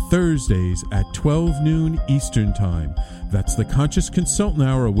on Thursdays at 12 noon Eastern Time. That's The Conscious Consultant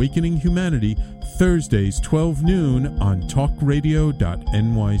Hour, Awakening Humanity, Thursdays 12 noon on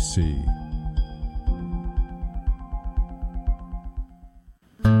talkradio.nyc.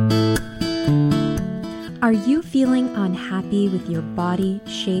 Are you feeling unhappy with your body,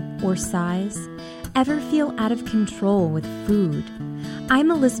 shape, or size? Ever feel out of control with food? I'm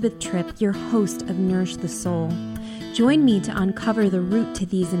Elizabeth Tripp, your host of Nourish the Soul. Join me to uncover the root to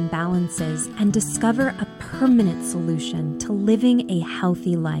these imbalances and discover a permanent solution to living a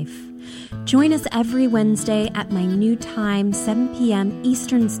healthy life. Join us every Wednesday at my new time, 7 p.m.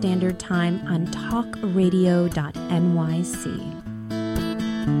 Eastern Standard Time on talkradio.nyc.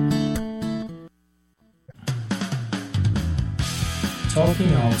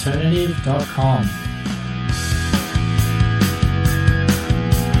 TalkingAlternative.com.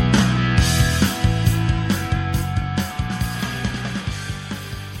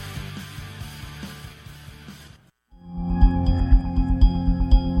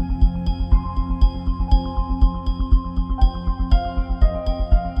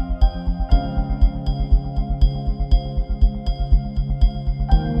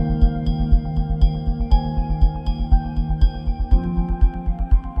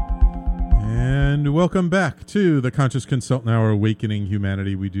 Welcome back to the Conscious Consultant Hour, Awakening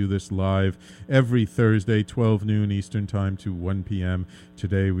Humanity. We do this live every Thursday, 12 noon Eastern Time to 1 p.m.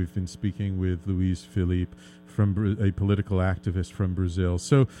 Today we've been speaking with Luiz Philippe, a political activist from Brazil.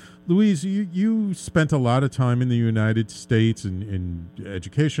 So, Luiz, you spent a lot of time in the United States in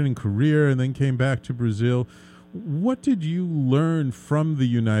education and career, and then came back to Brazil. What did you learn from the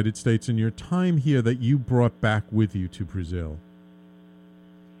United States in your time here that you brought back with you to Brazil?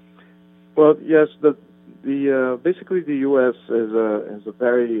 Well, yes, basically the U.S. is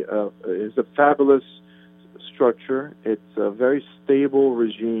a fabulous structure. It's a very stable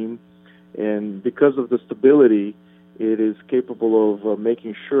regime, and because of the stability, it is capable of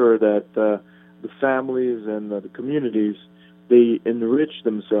making sure that the families and the communities, they enrich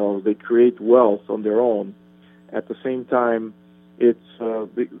themselves, they create wealth on their own. At the same time, it's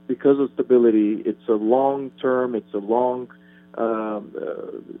because of stability, it's a long term,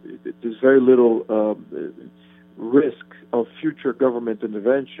 there's very little risk of future government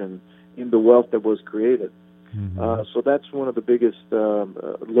intervention in the wealth that was created. Mm-hmm. So that's one of the biggest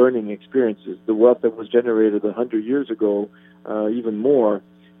learning experiences. The wealth that was generated 100 years ago, even more,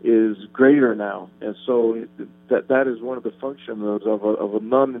 is greater now. And so that is one of the functions of a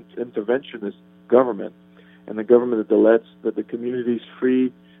non-interventionist government, and the government that lets the communities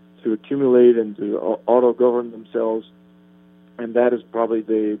free to accumulate and to auto-govern themselves. And that is probably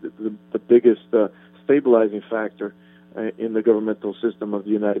the biggest stabilizing factor in the governmental system of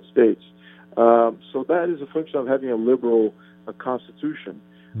the United States. So that is a function of having a liberal constitution.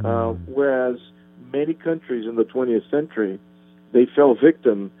 Whereas many countries in the 20th century, they fell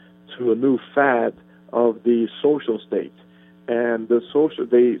victim to a new fad of the social state. And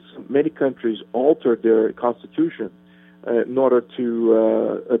many countries altered their constitution in order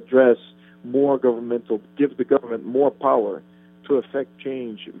to address give the government more power to affect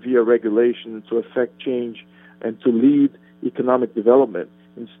change via regulation, to affect change and to lead economic development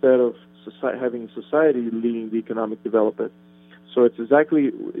instead of having society leading the economic development. So it's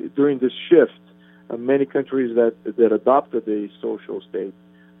exactly during this shift, many countries that adopted a social state,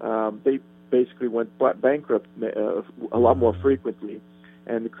 they basically went bankrupt a lot more frequently,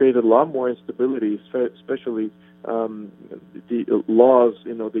 and created a lot more instability, especially the laws.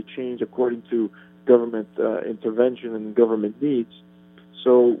 They change according to government intervention and government needs.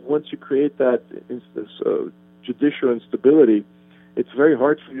 So once you create that judicial instability, it's very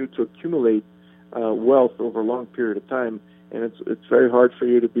hard for you to accumulate wealth over a long period of time, and it's very hard for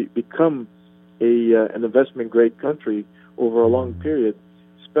you to become an investment-grade country over a long period,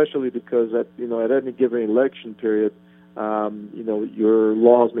 especially because at any given election period, your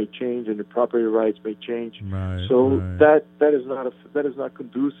laws may change and your property rights may change. That is not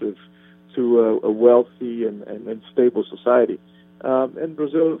conducive to a wealthy and stable society. And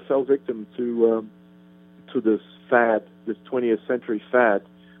Brazil fell victim to this fad, this 20th century fad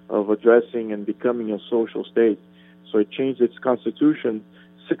of addressing and becoming a social state. So it changed its constitution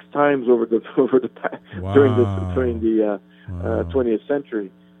 6 times during the 20th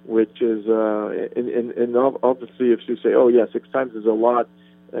century, which is and obviously if you say, oh yeah, 6 times is a lot,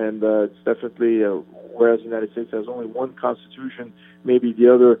 and it's definitely whereas the United States has only one constitution, maybe the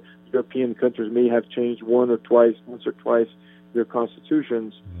other European countries may have changed once or twice their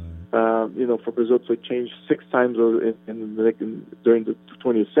constitutions. For Brazil to change 6 times during the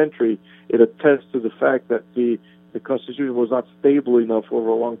 20th century, it attests to the fact that the constitution was not stable enough over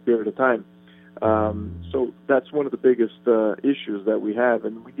a long period of time. So that's one of the biggest issues that we have,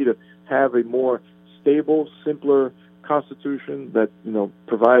 and we need to have a more stable, simpler constitution that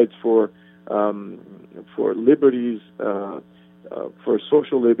provides for liberties, for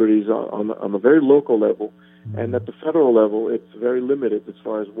social liberties on a very local level. And at the federal level, it's very limited as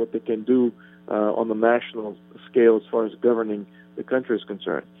far as what they can do on the national scale as far as governing the country is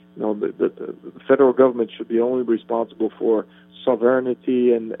concerned. The federal government should be only responsible for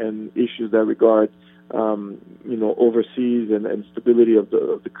sovereignty and issues that regard, overseas and stability of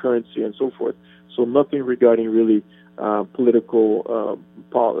the currency and so forth. So nothing regarding really political,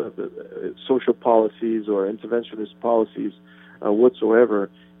 social policies or interventionist policies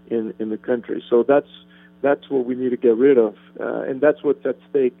whatsoever in the country. So that's what we need to get rid of, and that's what's at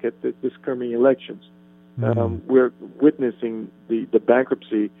stake at this coming elections. We're witnessing the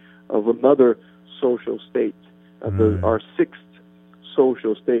bankruptcy of another social state, our 6th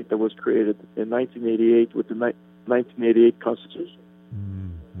social state that was created in 1988 with the 1988 Constitution.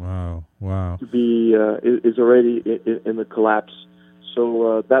 Wow. To be is already in the collapse.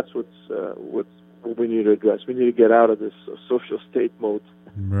 So that's what we need to address. We need to get out of this social state mode.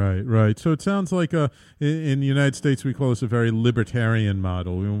 Right. So it sounds like in the United States we call this a very libertarian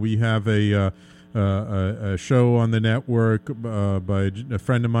model. We have a show on the network by a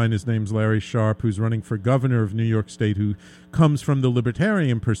friend of mine. His name's Larry Sharp, who's running for governor of New York State, who comes from the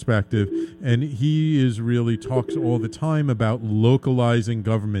libertarian perspective, and he really talks all the time about localizing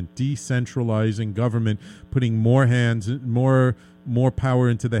government, decentralizing government, putting more power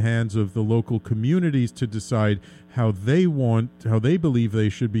into the hands of the local communities to decide how they believe they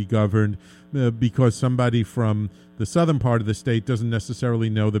should be governed, because somebody from the southern part of the state doesn't necessarily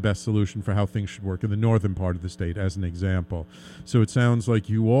know the best solution for how things should work in the northern part of the state, as an example. So it sounds like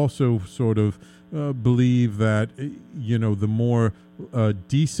you also sort of believe that, the more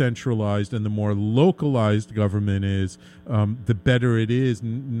decentralized and the more localized government is, the better it is,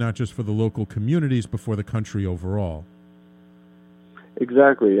 not just for the local communities, but for the country overall.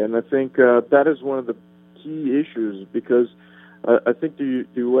 Exactly, and I think that is one of the key issues, because I think the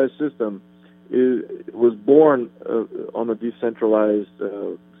U.S. system was born on a decentralized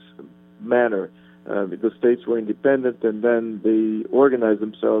manner. The states were independent, and then they organized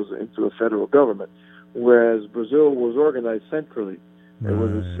themselves into a federal government, whereas Brazil was organized centrally.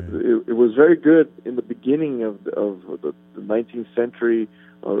 It was very good in the beginning of the 19th century,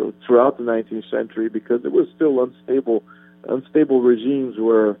 throughout the 19th century, because it was still unstable regimes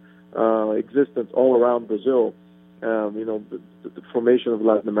were existent all around Brazil. The formation of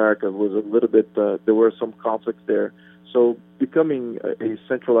Latin America was a little bit, there were some conflicts there. So becoming a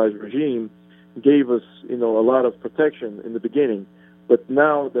centralized regime gave us, a lot of protection in the beginning. But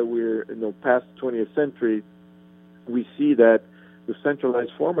now that we're past the 20th century, we see that the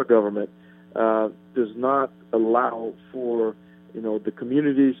centralized form of government does not allow for the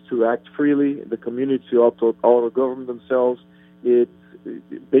communities to act freely, the communities to auto-govern themselves. It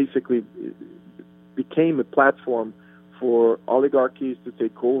basically became a platform for oligarchies to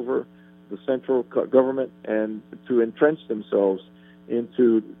take over the central government and to entrench themselves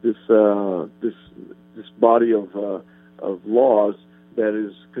into this body of laws that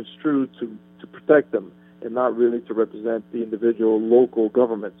is construed to protect them and not really to represent the individual local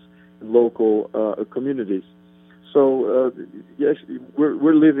governments and local communities. So yes,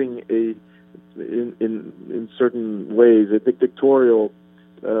 we're living in certain ways a dictatorial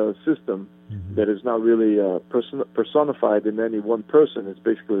system that is not really personified in any one person. It's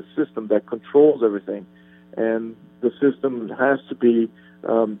basically a system that controls everything, and the system has to be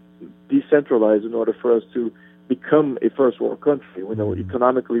decentralized in order for us to become a first world country. We know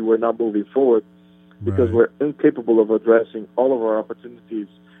economically we're not moving forward because we're incapable of addressing all of our opportunities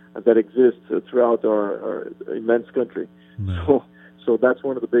that exist throughout our immense country. So that's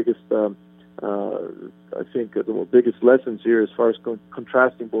one of the biggest, I think, the biggest lessons here as far as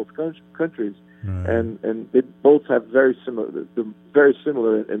contrasting both countries, and they both have very similar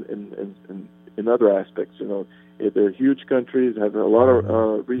in other aspects. They're huge countries, have a lot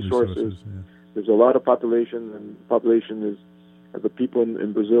of resources. There's a lot of population, and population is the people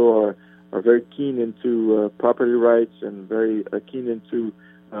in Brazil are very keen into property rights and very keen into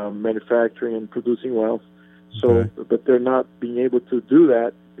manufacturing and producing wealth. So, but they're not being able to do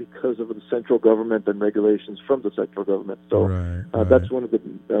that because of the central government and regulations from the central government. So that's one of the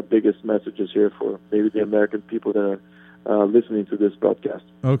biggest messages here for maybe the American people that are listening to this broadcast.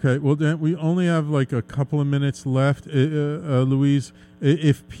 Okay, well, Dan, we only have like a couple of minutes left. Luiz,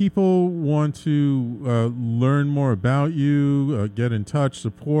 if people want to learn more about you, get in touch,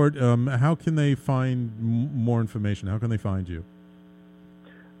 support, how can they find more information? How can they find you?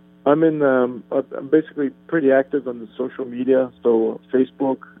 I'm basically pretty active on the social media, so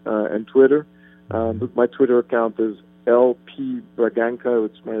Facebook and Twitter. My Twitter account is LP Braganca.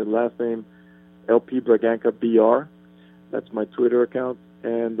 It's my last name, LP Braganca BR. That's my Twitter account,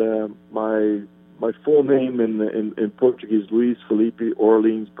 and my full name in Portuguese, Luiz Philippe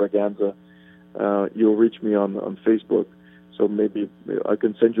Orleans Braganza. You'll reach me on Facebook. So maybe I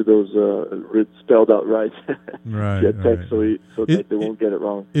can send you those spelled out right via text, so that they won't get it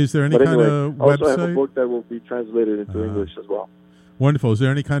wrong. Is there any kind of website? I also have a book that will be translated into English as well. Wonderful. Is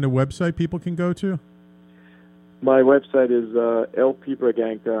there any kind of website people can go to? My website is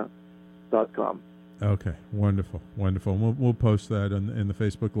lpbraganca.com. Okay, wonderful. We'll post that in the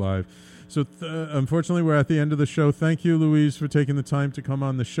Facebook Live. So unfortunately, we're at the end of the show. Thank you, Luiz, for taking the time to come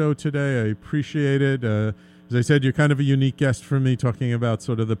on the show today. I appreciate it. As I said, you're kind of a unique guest for me, talking about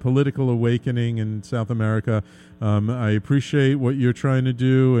sort of the political awakening in South America. I appreciate what you're trying to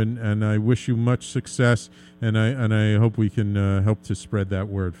do, and I wish you much success, and I hope we can help to spread that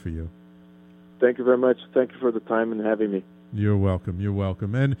word for you. Thank you very much. Thank you for the time and having me. You're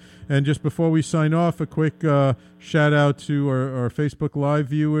welcome. And just before we sign off, a quick shout out to our Facebook Live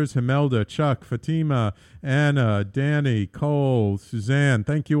viewers: Himelda, Chuck, Fatima, Anna, Danny, Cole, Suzanne.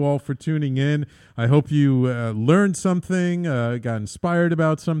 Thank you all for tuning in. I hope you learned something, got inspired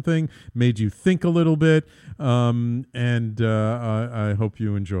about something, made you think a little bit, and I hope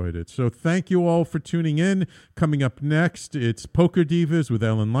you enjoyed it. So thank you all for tuning in. Coming up next, it's Poker Divas with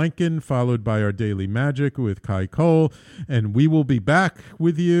Ellen Lincoln, followed by our Daily Magic with Kai Cole, and we will be back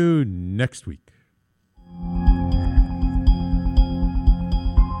with you next week.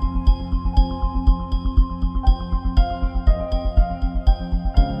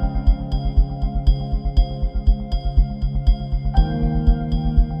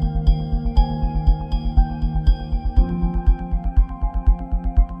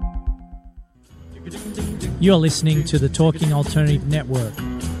 You're listening to the Talking Alternative Network.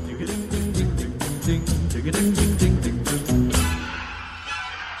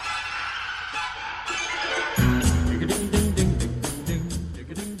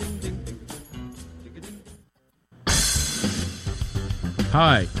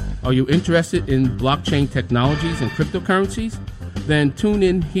 Hi, are you interested in blockchain technologies and cryptocurrencies? Then tune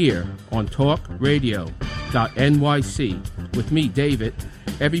in here on talkradio.nyc with me, David,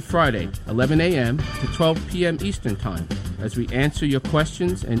 every Friday, 11 a.m. to 12 p.m. Eastern Time, as we answer your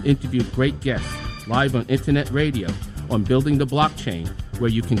questions and interview great guests live on Internet Radio on Building the Blockchain, where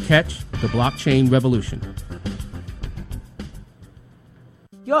you can catch the blockchain revolution.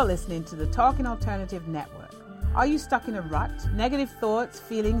 You're listening to the Talking Alternative Network. Are you stuck in a rut? Negative thoughts,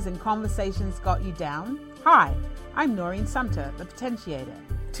 feelings, and conversations got you down? Hi, I'm Noreen Sumter, the Potentiator.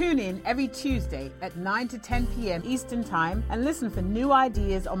 Tune in every Tuesday at 9 to 10 p.m. Eastern Time and listen for new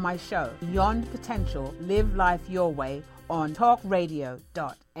ideas on my show, Beyond Potential, Live Life Your Way, on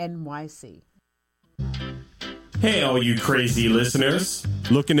talkradio.nyc. Hey, all you crazy listeners.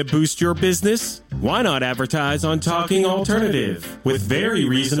 Looking to boost your business? Why not advertise on Talking Alternative with very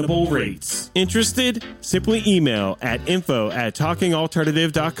reasonable rates? Interested? Simply email at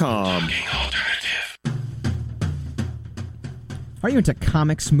info@talkingalternative.com. Are you into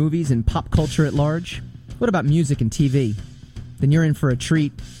comics, movies, and pop culture at large? What about music and TV? Then you're in for a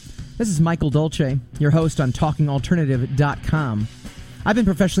treat. This is Michael Dolce, your host on TalkingAlternative.com. I've been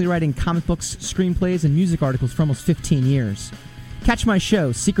professionally writing comic books, screenplays, and music articles for almost 15 years. Catch my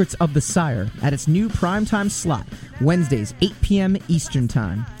show, Secrets of the Sire, at its new primetime slot, Wednesdays, 8 p.m. Eastern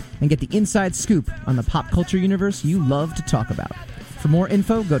Time, and get the inside scoop on the pop culture universe you love to talk about. For more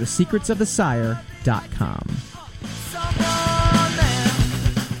info, go to secretsofthesire.com.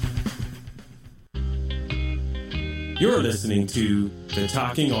 You're listening to the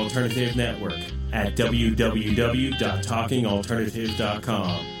Talking Alternative Network at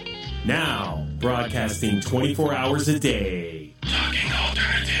www.talkingalternative.com. Now, broadcasting 24 hours a day. Talking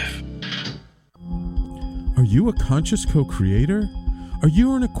Alternative. Are you a conscious co-creator? Are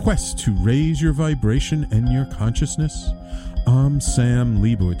you on a quest to raise your vibration and your consciousness? I'm Sam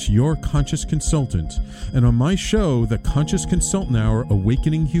Leibowitz, your conscious consultant, and on my show, The Conscious Consultant Hour,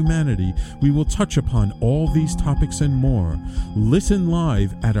 Awakening Humanity, we will touch upon all these topics and more. Listen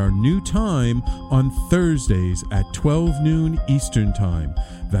live at our new time on Thursdays at 12 noon Eastern Time.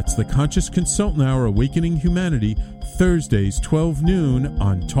 That's The Conscious Consultant Hour, Awakening Humanity, Thursdays 12 noon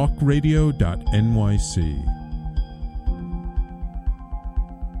on talkradio.nyc.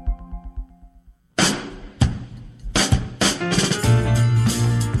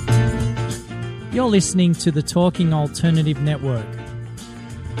 You're listening to the Talking Alternative Network.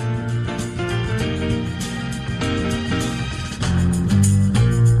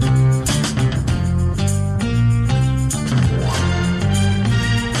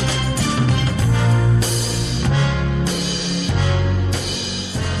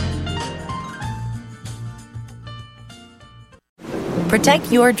 Protect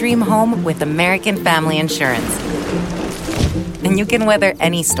your dream home with American Family Insurance. And you can weather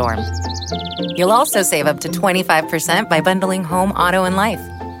any storm. You'll also save up to 25% by bundling home, auto, and life.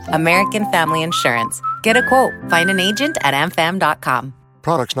 American Family Insurance. Get a quote. Find an agent at amfam.com.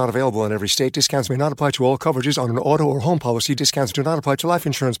 Products not available in every state. Discounts may not apply to all coverages on an auto or home policy. Discounts do not apply to life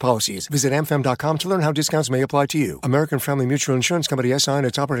insurance policies. Visit amfam.com to learn how discounts may apply to you. American Family Mutual Insurance Company, SI, and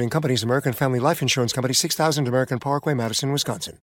its operating companies, American Family Life Insurance Company, 6000 American Parkway, Madison, Wisconsin.